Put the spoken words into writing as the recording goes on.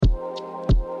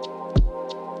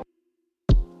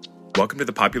Welcome to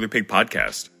the Popular Pig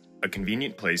Podcast, a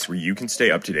convenient place where you can stay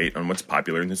up to date on what's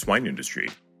popular in the swine industry.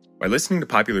 By listening to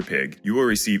Popular Pig, you will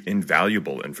receive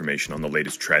invaluable information on the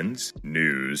latest trends,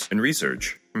 news, and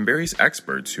research from various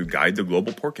experts who guide the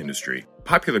global pork industry.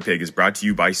 Popular Pig is brought to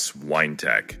you by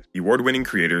SwineTech, the award-winning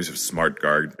creators of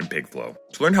SmartGuard and PigFlow.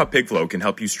 To learn how PigFlow can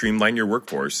help you streamline your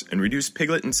workforce and reduce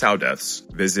piglet and sow deaths,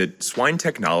 visit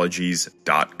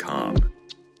swinetechnologies.com.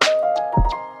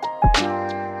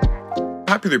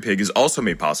 Popular Pig is also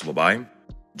made possible by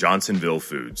Johnsonville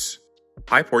Foods,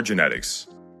 Hypor Genetics,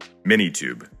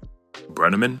 Minitube,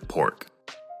 Brenneman Pork,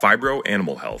 Fibro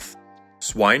Animal Health,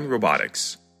 Swine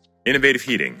Robotics, Innovative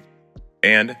Heating,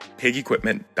 and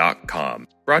PigEquipment.com.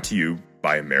 Brought to you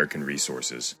by American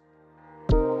Resources.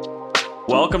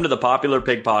 Welcome to the Popular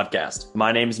Pig Podcast.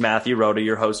 My name is Matthew Rhoda,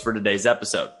 your host for today's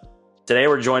episode. Today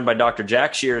we're joined by Dr.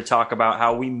 Jack Shear to talk about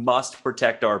how we must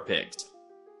protect our pigs.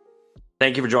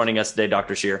 Thank you for joining us today,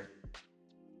 Dr. Shear.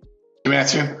 Hey,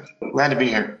 Matthew. Glad to be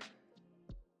here.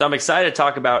 So I'm excited to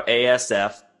talk about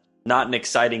ASF. Not an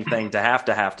exciting thing to have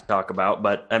to talk about,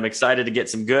 but I'm excited to get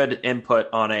some good input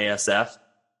on ASF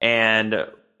and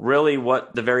really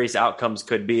what the various outcomes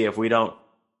could be if we don't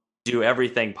do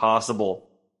everything possible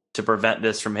to prevent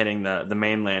this from hitting the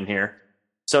mainland here.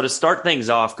 So to start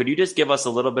things off, could you just give us a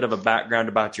little bit of a background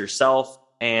about yourself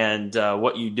and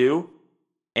what you do?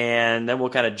 And then we'll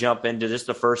kind of jump into just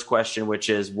the first question, which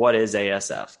is, what is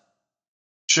ASF?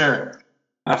 Sure.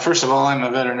 First of all, I'm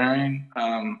a veterinarian.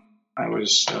 I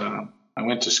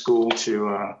went to school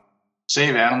to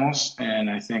save animals, and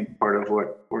I think part of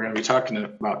what we're going to be talking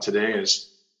about today is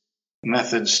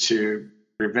methods to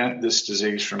prevent this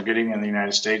disease from getting in the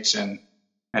United States and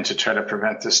to try to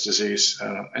prevent this disease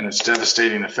and its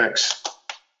devastating effects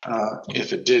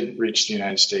if it did reach the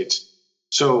United States.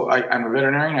 So I'm a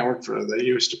veterinarian. I work for the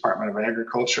U.S. Department of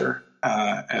Agriculture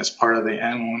as part of the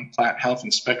Animal and Plant Health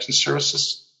Inspection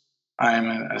Services. I'm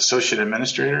an associate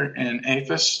administrator in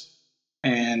APHIS,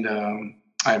 and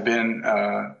I've been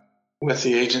with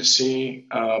the agency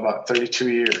about 32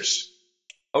 years.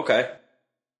 Okay.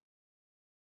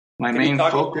 My main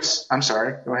focus. I'm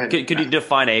sorry. Go ahead. Could you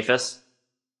define APHIS?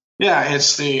 Yeah,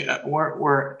 it's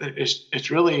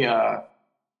it's really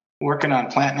working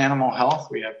on plant and animal health.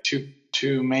 We have two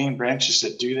main branches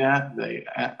that do that: the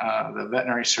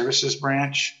veterinary services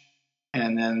branch,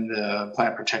 and then the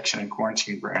plant protection and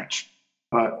quarantine branch.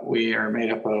 But we are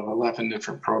made up of 11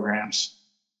 different programs.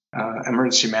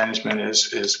 Emergency management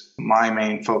is my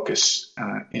main focus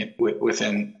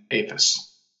within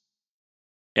APHIS.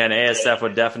 And ASF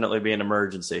would definitely be an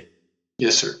emergency.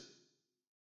 Yes, sir.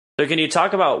 So can you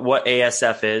talk about what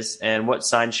ASF is and what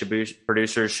signs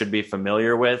producers should be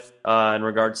familiar with in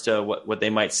regards to what they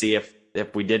might see if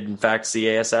we did in fact see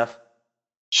ASF?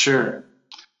 Sure.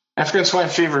 African swine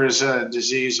fever is a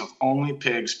disease of only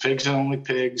pigs and only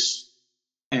pigs.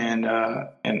 And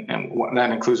that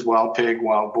includes wild pig,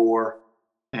 wild boar,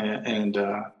 and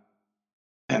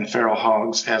feral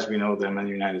hogs as we know them in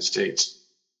the United States.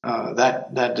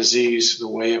 That disease, the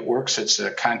way it works, it's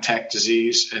a contact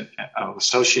disease of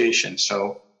association.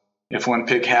 So if one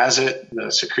pig has it,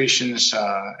 the secretions,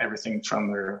 everything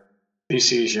from their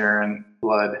feces, urine,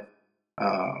 blood,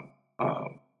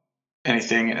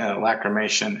 anything,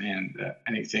 lacrimation, and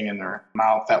anything in their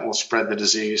mouth, that will spread the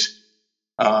disease.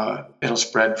 It'll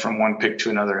spread from one pig to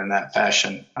another in that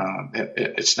fashion.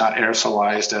 It's not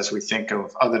aerosolized as we think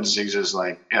of other diseases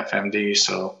like FMD,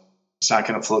 so it's not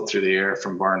going to float through the air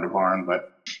from barn to barn,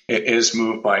 but it is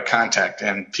moved by contact,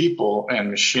 and people and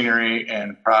machinery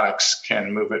and products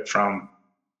can move it from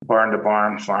barn to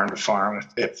barn, farm to farm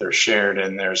if they're shared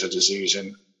and there's a disease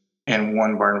in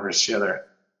one barn versus the other.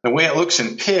 The way it looks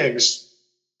in pigs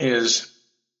is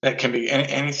that can be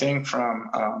anything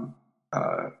from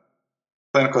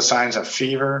clinical signs of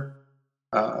fever,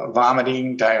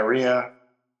 vomiting, diarrhea,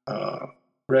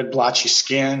 red blotchy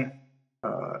skin.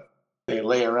 They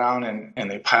lay around and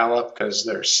they pile up because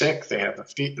they're sick. They have a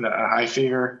high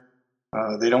fever.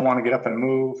 They don't want to get up and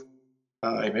move.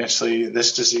 Eventually,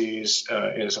 this disease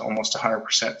is almost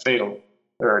 100% fatal.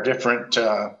 There are different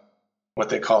what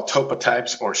they call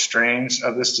topotypes or strains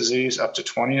of this disease, up to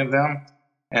 20 of them,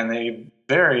 and they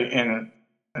vary in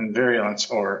virulence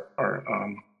or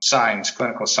signs,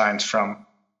 clinical signs, from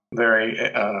very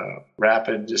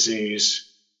rapid disease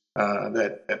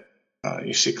that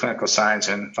you see clinical signs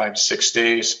in 5 to 6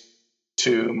 days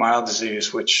to mild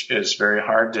disease, which is very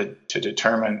hard to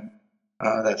determine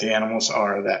that the animals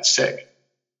are that sick.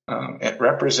 It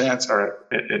represents, or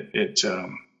it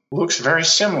looks very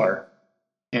similar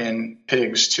in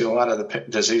pigs to a lot of the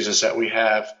diseases that we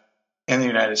have in the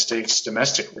United States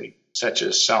domestically, such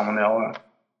as Salmonella,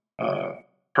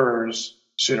 PRRS,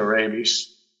 pseudorabies,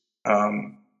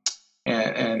 and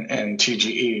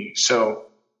TGE. So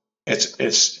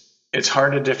it's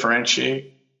hard to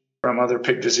differentiate from other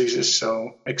pig diseases.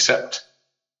 So except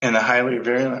in the highly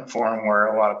virulent form where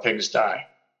a lot of pigs die.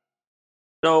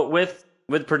 So with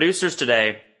producers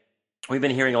today, we've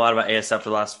been hearing a lot about ASF for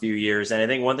the last few years, and I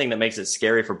think one thing that makes it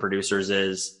scary for producers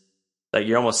is that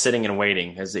you're almost sitting and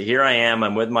waiting. As here I am,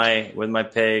 I'm with my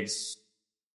pigs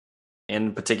in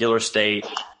a particular state,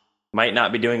 might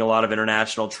not be doing a lot of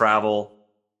international travel,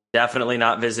 definitely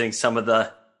not visiting some of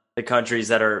the countries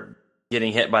that are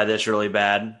getting hit by this really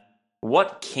bad.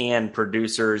 What can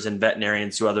producers and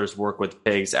veterinarians who others work with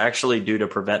pigs actually do to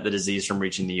prevent the disease from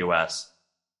reaching the U.S.?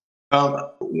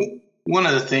 One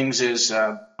of the things is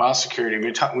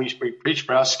biosecurity. We preach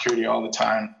biosecurity all the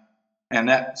time, and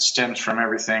that stems from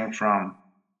everything from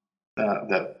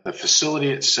the facility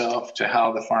itself to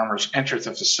how the farmers enter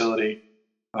the facility,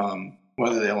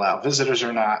 whether they allow visitors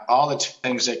or not, all the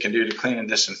things they can do to clean and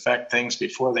disinfect things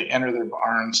before they enter their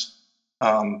barns.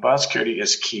 Biosecurity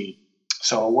is key.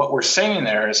 So what we're saying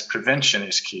there is prevention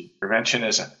is key. Prevention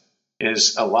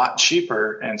is a lot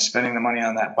cheaper, and spending the money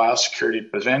on that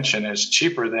biosecurity prevention is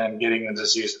cheaper than getting the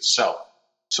disease itself.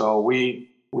 So we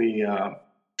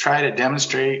try to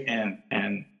demonstrate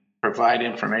and provide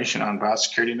information on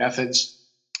biosecurity methods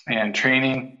and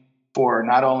training for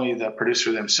not only the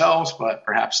producer themselves, but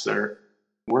perhaps their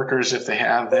workers if they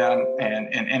have them, and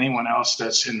anyone else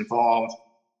that's involved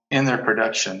in their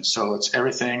production. So it's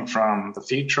everything from the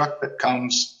feed truck that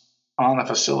comes on the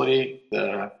facility,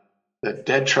 the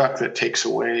dead truck that takes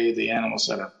away the animals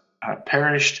that have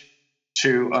perished,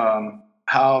 to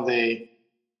how they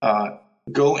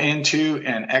go into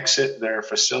and exit their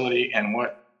facility, and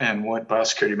what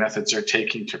biosecurity methods are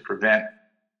taking to prevent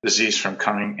disease from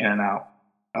coming in and out,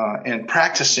 and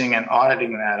practicing and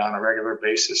auditing that on a regular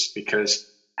basis, because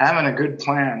having a good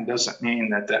plan doesn't mean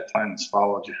that plan is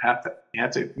followed. You have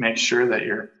to make sure that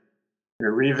you're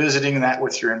revisiting that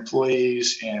with your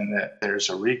employees, and that there's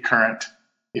a recurrent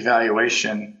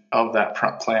evaluation of that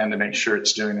plan to make sure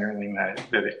it's doing everything that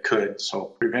it could. So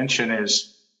prevention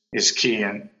is key.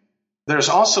 And there's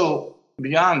also,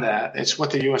 beyond that, it's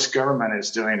what the U.S. government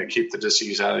is doing to keep the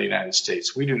disease out of the United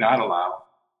States. We do not allow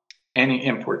any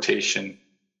importation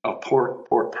of pork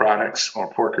products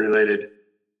or pork-related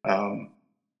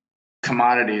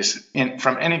commodities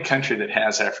from any country that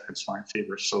has African swine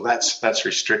fever. So that's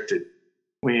restricted.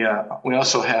 We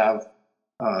also have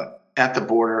at the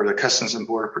border, the Customs and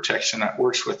Border Protection that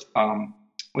works with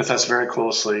us very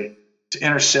closely to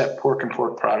intercept pork and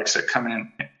pork products that come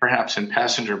in, perhaps in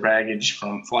passenger baggage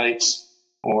from flights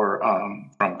or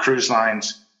from cruise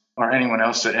lines, or anyone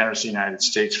else that enters the United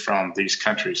States from these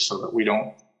countries, so that we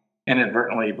don't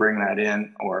inadvertently bring that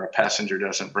in, or a passenger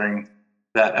doesn't bring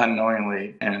that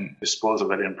unknowingly and dispose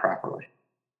of it improperly.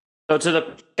 So to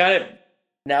the kind of,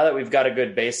 now that we've got a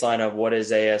good baseline of what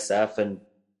is ASF and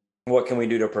what can we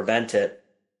do to prevent it,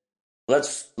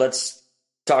 let's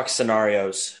talk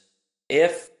scenarios.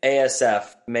 If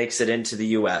ASF makes it into the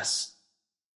U.S.,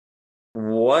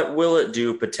 what will it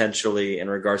do potentially in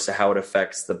regards to how it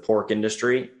affects the pork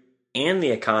industry and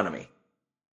the economy?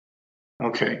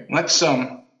 Okay, let's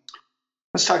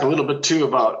talk a little bit too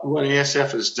about what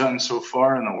ASF has done so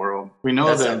far in the world. We know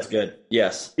that sounds good.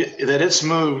 Yes, that it's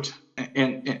moved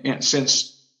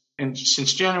since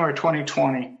January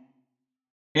 2020.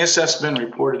 ASF's been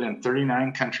reported in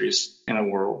 39 countries in the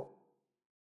world.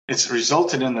 It's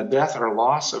resulted in the death or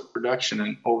loss of production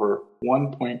in over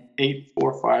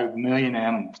 1.845 million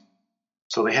animals.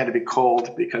 So they had to be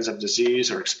culled because of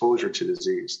disease or exposure to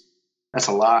disease. That's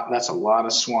a lot. That's a lot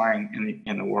of swine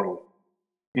in the world.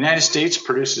 The United States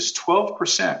produces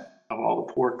 12% of all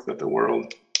the pork that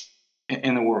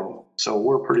in the world. So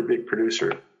we're a pretty big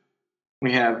producer.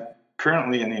 We have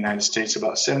currently in the United States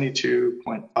about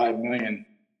 72.5 million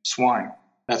swine.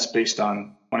 That's based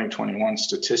on 2021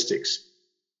 statistics.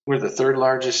 We're the third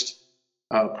largest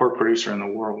pork producer in the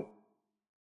world.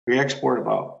 We export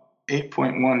about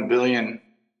 8.1 billion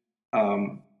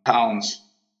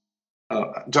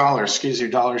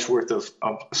dollars worth of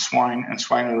swine and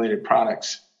swine-related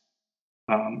products.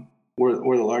 We're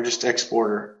the largest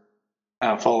exporter,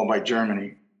 followed by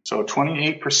Germany. So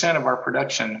 28% of our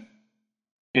production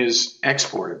is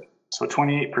exported. So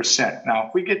 28%. Now,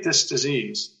 if we get this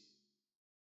disease,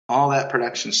 all that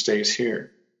production stays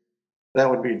here. That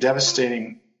would be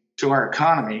devastating to our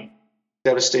economy,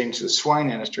 devastating to the swine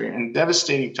industry, and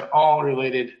devastating to all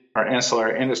related or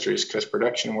ancillary industries, because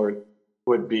production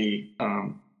would be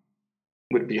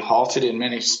halted in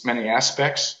many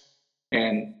aspects,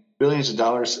 and billions of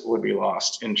dollars would be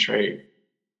lost in trade.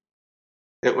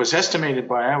 It was estimated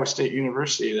by Iowa State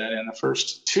University that in the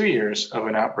first 2 years of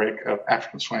an outbreak of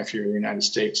African swine fever in the United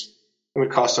States, it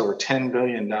would cost over $10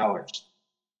 billion. Wow.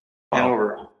 And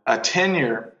over a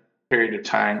 10-year period of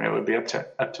time, it would be up to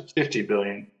 $50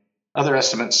 billion. Other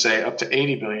estimates say up to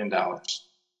 $80 billion.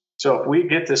 So if we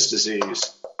get this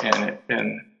disease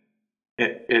and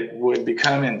it would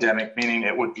become endemic, meaning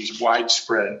it would be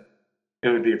widespread, it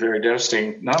would be very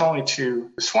devastating, not only to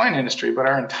the swine industry, but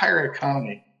our entire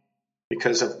economy,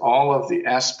 because of all of the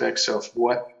aspects of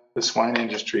what the swine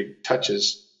industry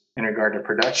touches in regard to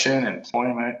production,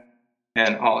 employment,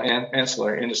 and all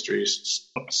ancillary industries,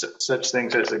 such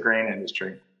things as the grain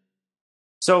industry.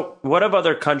 So what have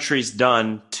other countries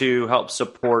done to help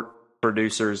support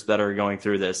producers that are going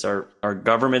through this? Are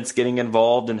governments getting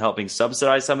involved in helping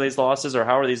subsidize some of these losses, or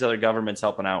how are these other governments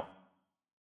helping out?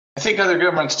 I think other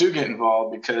governments do get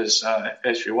involved because,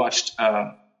 as you watched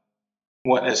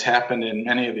what has happened in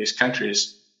many of these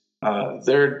countries,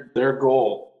 their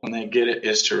goal when they get it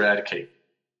is to eradicate.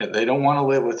 They don't want to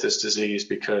live with this disease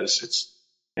because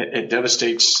it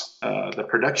devastates the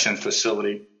production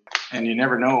facility, and you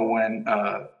never know when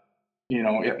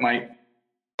it might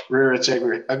rear its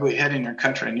ugly head in your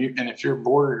country. And if you're a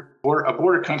border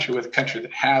country with a country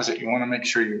that has it, you want to make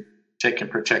sure you're taking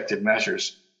protective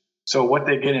measures. So what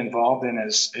they get involved in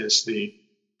is the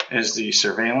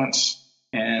surveillance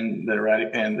and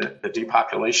the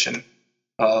depopulation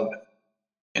of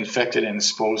infected and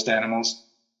exposed animals.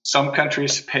 Some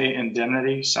countries pay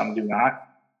indemnity, some do not.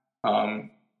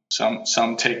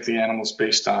 Some take the animals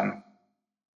based on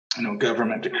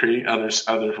government decree. Others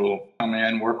will come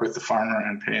in, work with the farmer,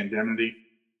 and pay indemnity.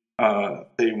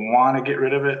 They want to get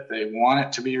rid of it. They want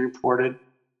it to be reported.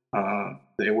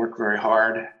 They work very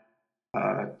hard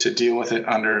to deal with it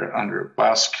under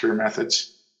biosecure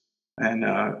methods.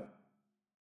 And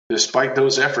despite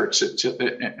those efforts,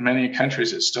 in many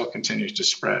countries, it still continues to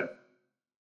spread.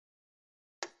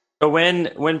 So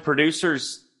when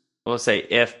producers, let's say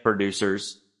if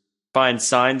producers, find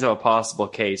signs of a possible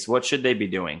case, what should they be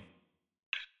doing?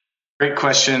 Great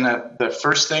question. The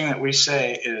first thing that we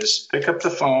say is pick up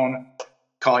the phone,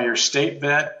 call your state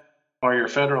vet or your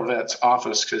federal vet's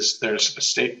office, because there's a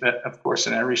state vet, of course,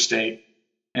 in every state,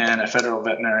 and a federal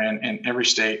veterinarian in every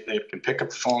state. They can pick up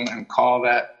the phone and call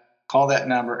that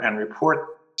number and report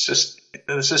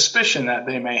the suspicion that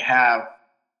they may have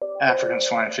African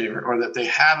swine fever, or that they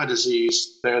have a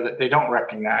disease there that they don't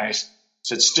recognize.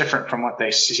 So it's different from what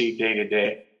they see day to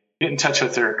day. Get in touch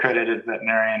with their accredited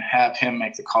veterinarian, have him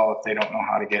make the call if they don't know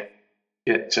how to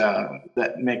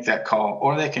make that call.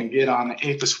 Or they can get on the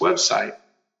APHIS website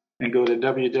and go to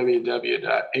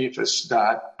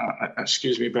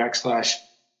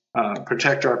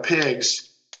www.aphis.protectourpigs,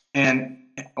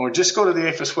 or just go to the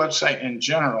APHIS website in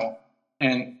general,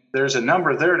 and there's a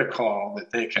number there to call where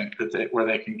they can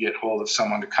get hold of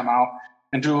someone to come out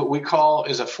and do what we call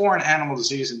is a foreign animal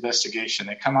disease investigation.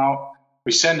 They come out,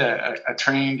 we send a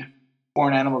trained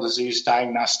foreign animal disease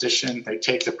diagnostician. They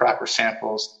take the proper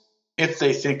samples. If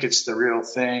they think it's the real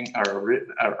thing or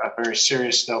a very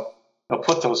serious, they'll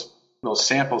put those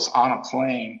samples on a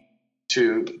plane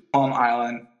to Plum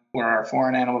Island, where our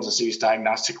foreign animal disease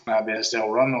diagnostic lab is. They'll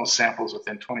run those samples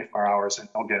within 24 hours and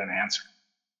they'll get an answer.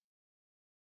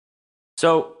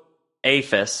 So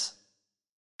APHIS,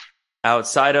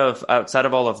 outside of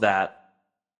all of that,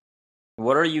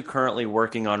 what are you currently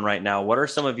working on right now? What are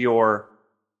some of your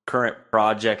current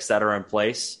projects that are in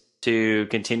place to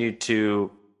continue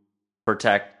to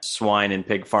protect swine and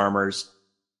pig farmers?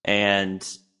 And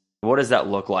what does that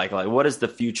look like? Like, what does the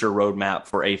future roadmap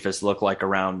for APHIS look like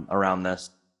around this?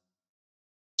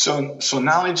 So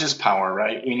knowledge is power,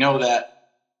 right? We know that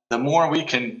the more we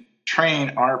can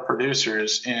train our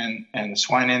producers in the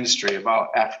swine industry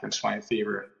about African swine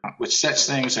fever, which sets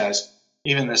things as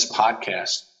even this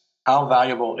podcast, how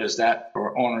valuable is that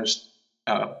for owners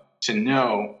to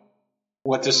know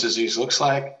what this disease looks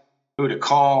like, who to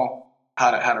call,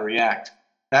 how to react?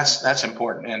 That's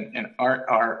important. And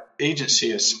our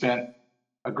agency has spent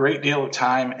a great deal of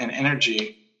time and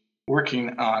energy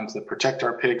working on the Protect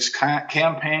Our Pigs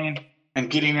campaign and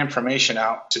getting information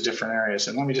out to different areas.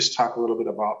 And let me just talk a little bit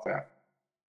about that.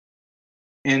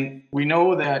 And we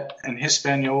know that in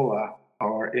Hispaniola,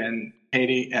 or in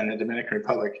Haiti and the Dominican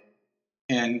Republic,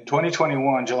 in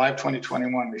 2021, July of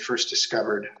 2021, we first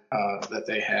discovered that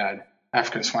they had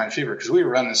African swine fever, because we were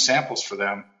running samples for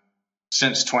them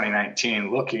since 2019,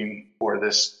 looking for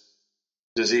this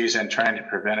disease and trying to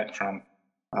prevent it from,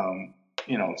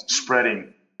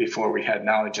 spreading before we had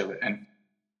knowledge of it.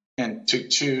 And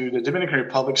to the Dominican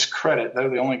Republic's credit, they're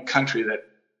the only country that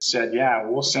said, yeah,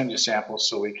 we'll send you samples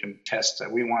so we can test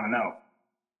that. We want to know.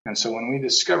 And so when we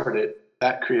discovered it,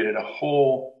 that created a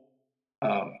whole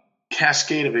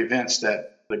cascade of events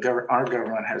that our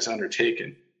government has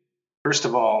undertaken. First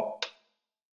of all,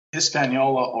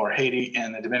 Hispaniola or Haiti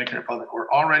and the Dominican Republic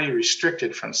were already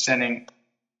restricted from sending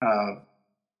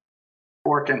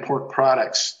pork and pork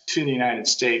products to the United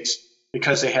States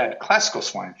because they had classical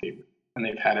swine fever, and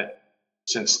they've had it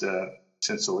since the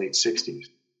late 60s.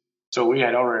 So we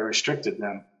had already restricted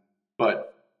them.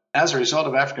 But as a result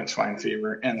of African swine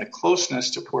fever and the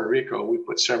closeness to Puerto Rico, we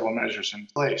put several measures in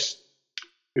place.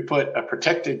 We put a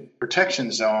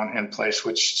protection zone in place,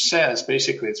 which says,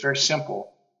 basically, it's very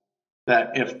simple,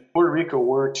 that if Puerto Rico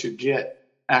were to get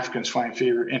African swine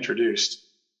fever introduced,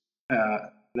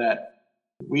 that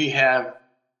we have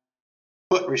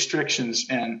put restrictions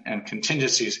and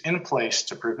contingencies in place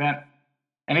to prevent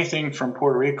anything from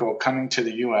Puerto Rico coming to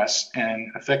the U.S.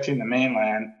 and affecting the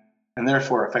mainland, and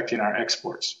therefore affecting our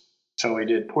exports. So we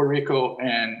did Puerto Rico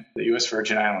and the U.S.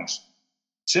 Virgin Islands.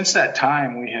 Since that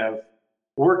time, we have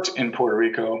worked in Puerto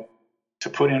Rico to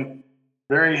put in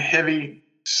very heavy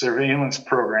surveillance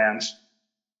programs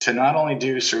to not only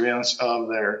do surveillance of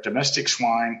their domestic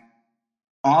swine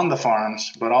on the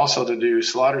farms, but also to do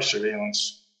slaughter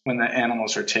surveillance when the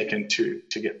animals are taken to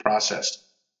get processed.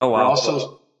 Oh, wow.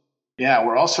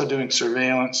 We're also doing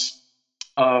surveillance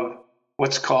of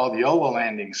what's called YOLA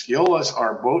landings. YOLAs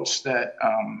are boats that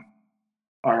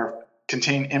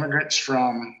contain immigrants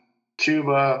from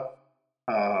Cuba,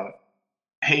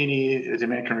 Haiti, the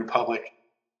Dominican Republic,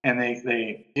 and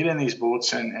they get in these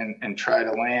boats and try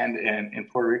to land in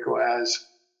Puerto Rico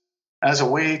as a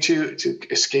way to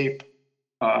escape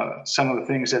some of the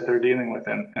things that they're dealing with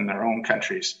in their own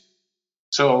countries.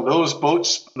 So those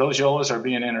boats, those YOLAs, are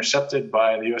being intercepted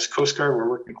by the U.S. Coast Guard. We're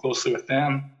working closely with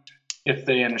them. If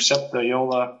they intercept the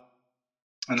YOLA,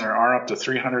 and there are up to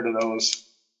 300 of those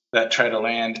that try to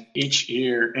land each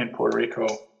year in Puerto Rico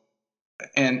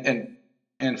and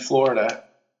in Florida,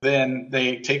 then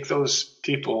they take those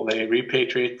people, they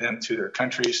repatriate them to their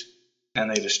countries, and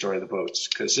they destroy the boats,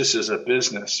 because this is a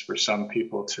business for some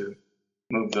people to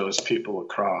move those people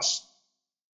across.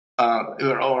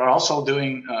 We're also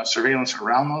doing surveillance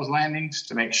around those landings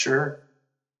to make sure.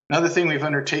 Another thing we've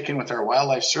undertaken with our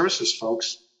wildlife services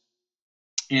folks,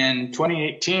 in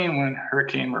 2018, when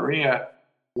Hurricane Maria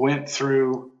went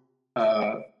through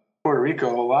Puerto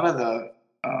Rico, a lot of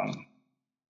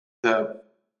the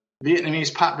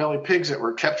Vietnamese potbelly pigs that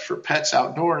were kept for pets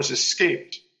outdoors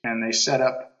escaped, and they set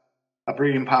up a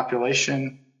breeding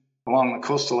population along the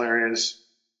coastal areas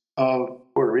of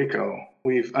Puerto Rico.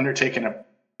 We've undertaken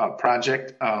a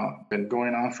project, been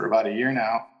going on for about a year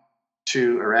now,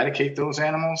 to eradicate those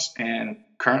animals, and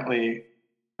currently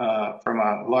from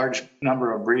a large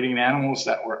number of breeding animals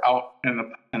that were out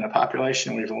in the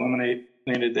population, we've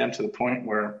eliminated them to the point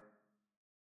where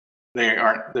they're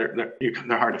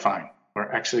hard to find. We're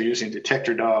actually using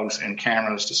detector dogs and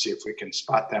cameras to see if we can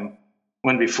spot them,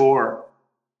 when before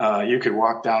you could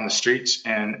walk down the streets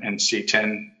and see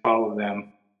 10, 12 of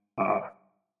them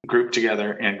grouped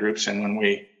together in groups. And when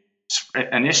we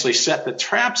initially set the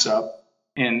traps up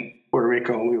in Puerto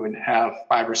Rico, we would have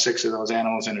 5 or 6 of those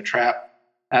animals in a trap.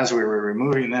 As we were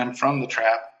removing them from the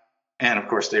trap, and of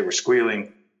course they were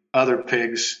squealing, other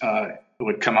pigs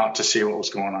would come out to see what was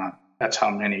going on. That's how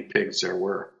many pigs there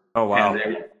were. Oh, wow.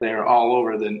 And they're all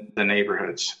over the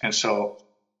neighborhoods. And so,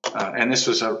 and this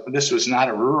was not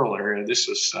a rural area. This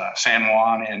was San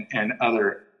Juan and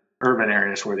other urban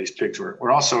areas where these pigs were.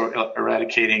 We're also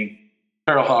eradicating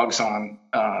feral hogs on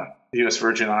the U.S.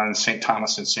 Virgin Islands, St.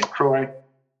 Thomas and St. Croix,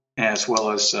 as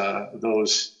well as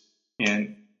those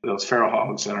feral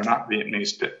hogs that are not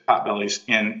Vietnamese potbellies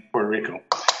in Puerto Rico.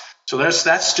 So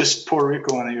that's just Puerto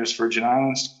Rico and the U.S. Virgin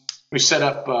Islands. We set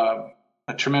up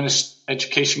a tremendous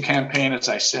education campaign, as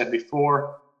I said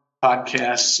before,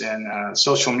 podcasts and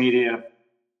social media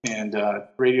and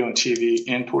radio and TV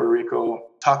in Puerto Rico,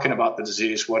 talking about the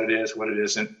disease, what it is, what it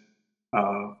isn't,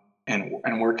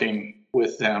 and working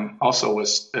with them. Also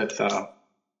with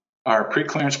our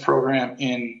pre-clearance program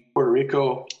in Puerto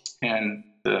Rico, and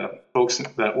the folks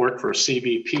that work for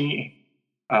CBP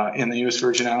in the U.S.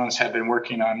 Virgin Islands have been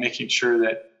working on making sure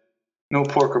that no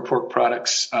pork or pork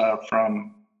products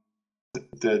from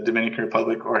the Dominican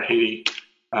Republic or Haiti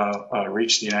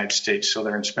reach the United States. So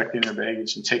they're inspecting their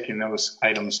baggage and taking those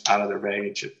items out of their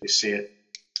baggage if they see it.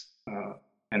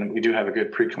 And we do have a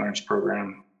good pre-clearance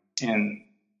program in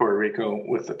Puerto Rico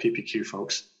with the PPQ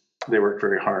folks. They work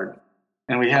very hard.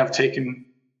 And we have taken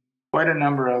quite a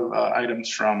number of items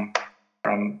from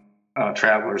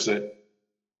travelers that,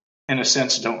 in a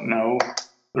sense, don't know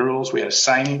the rules. We have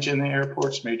signage in the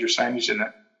airports, major signage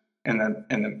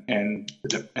Puerto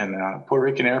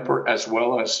Rican airport, as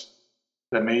well as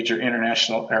the major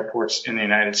international airports in the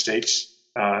United States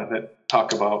that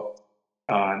talk about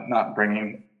not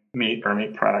bringing meat or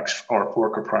meat products or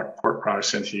pork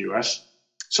products into the U.S.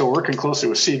 So we're working closely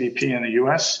with CBP in the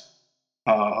U.S.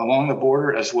 Along the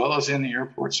border, as well as in the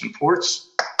airports and ports,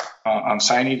 on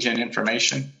signage and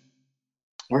information.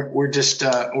 We're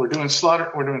doing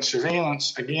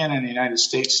surveillance again in the United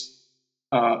States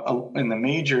in the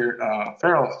major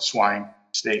feral swine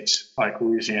states like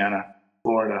Louisiana,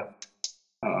 Florida,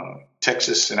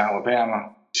 Texas, and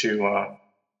Alabama to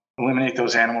eliminate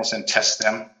those animals and test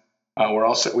them.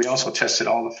 We also tested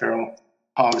all the feral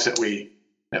hogs that we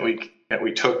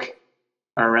took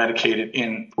or eradicated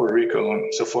in Puerto Rico,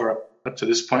 and so far up to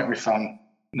this point we found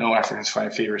no African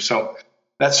swine fever. So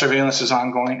that surveillance is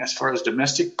ongoing. As far as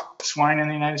domestic swine in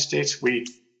the United States,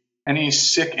 any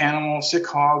sick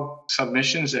hog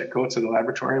submissions that go to the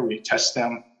laboratory, we test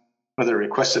them, whether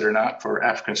requested or not, for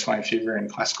African swine fever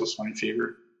and classical swine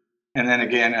fever. And then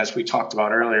again, as we talked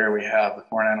about earlier, we have the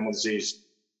foreign animal disease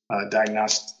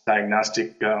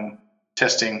diagnostic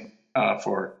testing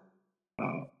for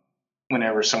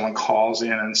whenever someone calls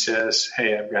in and says,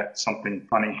 hey, I've got something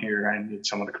funny here, I need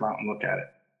someone to come out and look at it.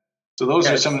 So those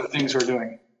are some of the things we're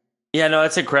doing. Yeah, no,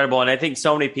 that's incredible. And I think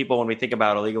so many people, when we think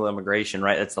about illegal immigration,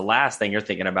 right, that's the last thing you're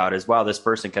thinking about is, wow, this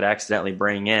person could accidentally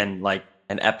bring in like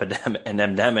an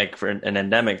endemic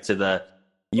to the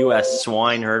U.S.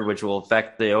 swine herd, which will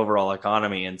affect the overall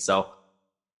economy. And so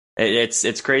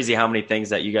it's crazy how many things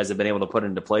that you guys have been able to put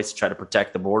into place to try to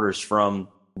protect the borders from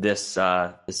this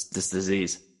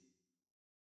disease.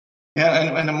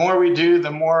 Yeah, and the more we do,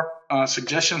 the more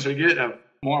suggestions we get of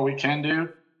more we can do.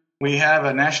 We have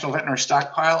a national veterinary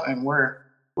stockpile, and we're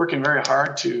working very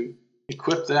hard to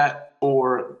equip that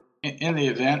for in the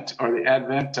event or the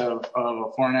advent of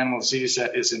a foreign animal disease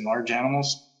that is in large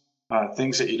animals,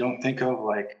 things that you don't think of,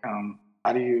 like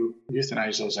how do you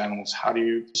euthanize those animals? How do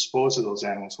you dispose of those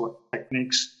animals? What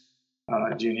techniques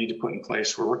do you need to put in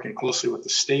place? We're working closely with the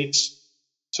states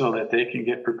so that they can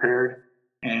get prepared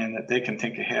and that they can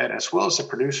think ahead, as well as the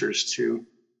producers, to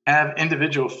have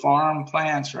individual farm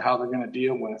plans for how they're going to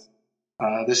deal with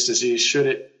this disease should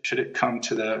it come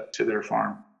to their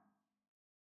farm.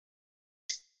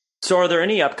 So are there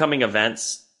any upcoming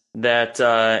events that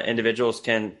individuals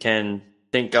can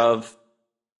think of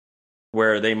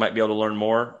where they might be able to learn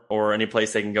more, or any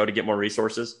place they can go to get more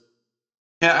resources?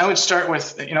 Yeah, I would start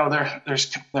with,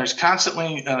 there's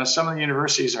constantly, some of the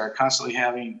universities are constantly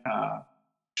having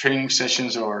training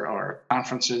sessions or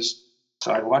conferences.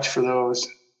 So I'd watch for those.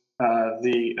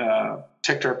 The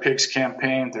Protect Our Pigs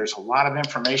campaign, there's a lot of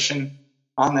information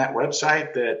on that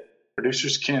website that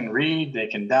producers can read, they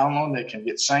can download, they can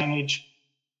get signage,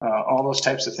 all those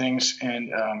types of things.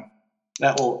 And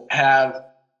that will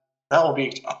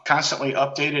be constantly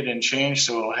updated and changed.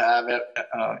 So it'll have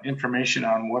information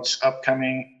on what's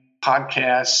upcoming,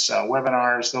 podcasts,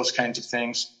 webinars, those kinds of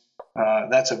things.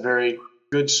 That's a very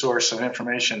good source of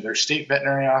information. Their state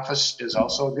veterinary office is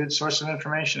also a good source of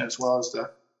information, as well as the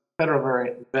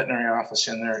federal veterinary office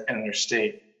in their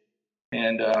state.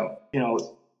 And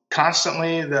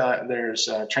constantly there's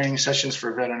training sessions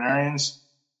for veterinarians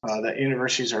that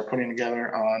universities are putting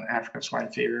together on African swine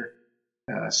fever.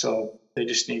 So they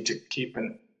just need to keep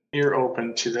an ear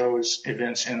open to those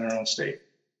events in their own state.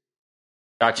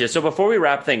 Gotcha. So before we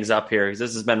wrap things up here, because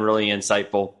this has been really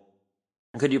insightful,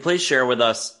 could you please share with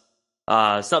us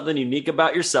something unique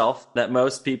about yourself that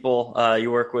most people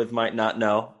you work with might not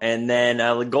know, and then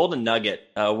a golden nugget,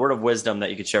 a word of wisdom that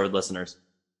you could share with listeners?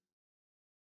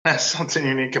 That's something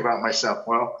unique about myself.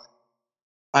 Well,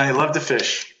 I love to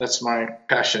fish. That's my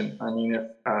passion. I mean, if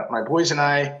my boys and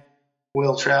I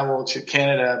will travel to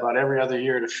Canada about every other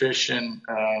year to fish, and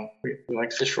we like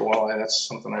to fish for walleye. That's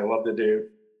something I love to do.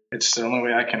 It's the only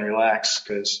way I can relax,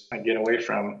 because I get away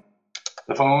from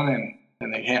the phone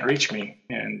and they can't reach me,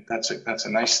 and that's a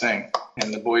nice thing.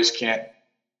 And the boys can't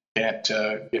get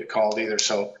called either.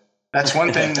 So that's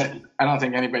one thing that I don't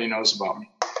think anybody knows about me.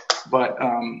 But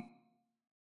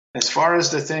as far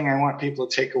as the thing I want people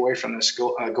to take away from this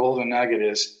golden nugget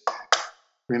is,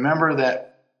 remember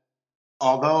that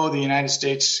although the United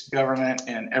States government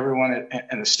and everyone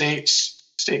and the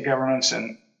state governments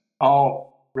and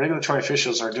all regulatory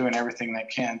officials are doing everything they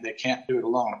can't do it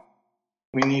alone.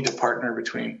 We need to partner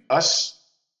between us,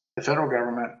 the federal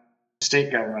government,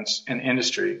 state governments, and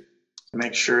industry to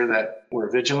make sure that we're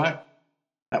vigilant,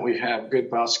 that we have good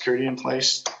biosecurity in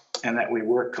place, and that we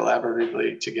work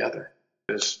collaboratively together.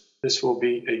 Because this will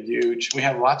be we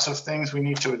have lots of things we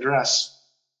need to address.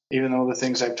 Even though the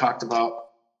things I've talked about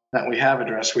that we have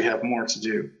addressed, we have more to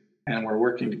do. and we're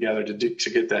working together to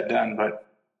get that done. But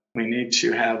we need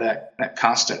to have that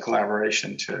constant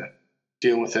collaboration to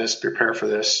deal with this, prepare for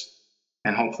this,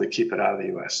 and hopefully keep it out of the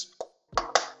U.S.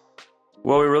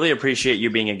 Well, we really appreciate you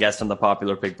being a guest on the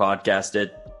Popular Pig podcast.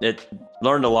 It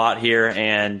learned a lot here,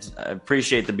 and I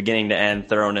appreciate the beginning to end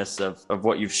thoroughness of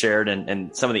what you've shared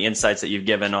and some of the insights that you've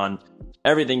given on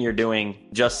everything you're doing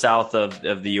just south of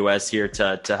the U.S. here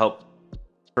to help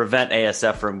prevent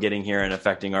ASF from getting here and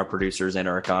affecting our producers and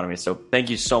our economy. So thank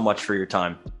you so much for your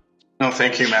time. No,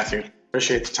 thank you, Matthew.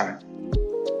 Appreciate the time.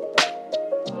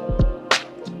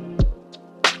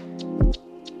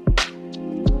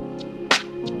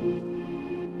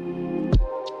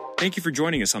 Thank you for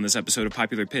joining us on this episode of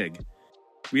Popular Pig.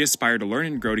 We aspire to learn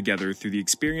and grow together through the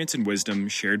experience and wisdom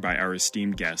shared by our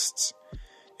esteemed guests.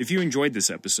 If you enjoyed this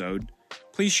episode,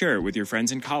 please share it with your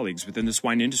friends and colleagues within the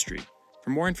swine industry. For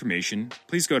more information,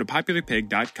 please go to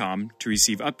popularpig.com to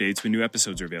receive updates when new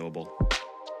episodes are available.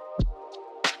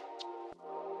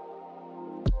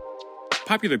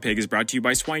 Popular Pig is brought to you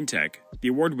by SwineTech, the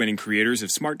award-winning creators of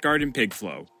SmartGuard and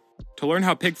PigFlow. To learn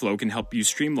how PigFlow can help you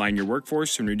streamline your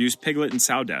workforce and reduce piglet and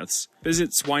sow deaths,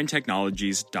 visit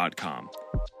swinetechnologies.com.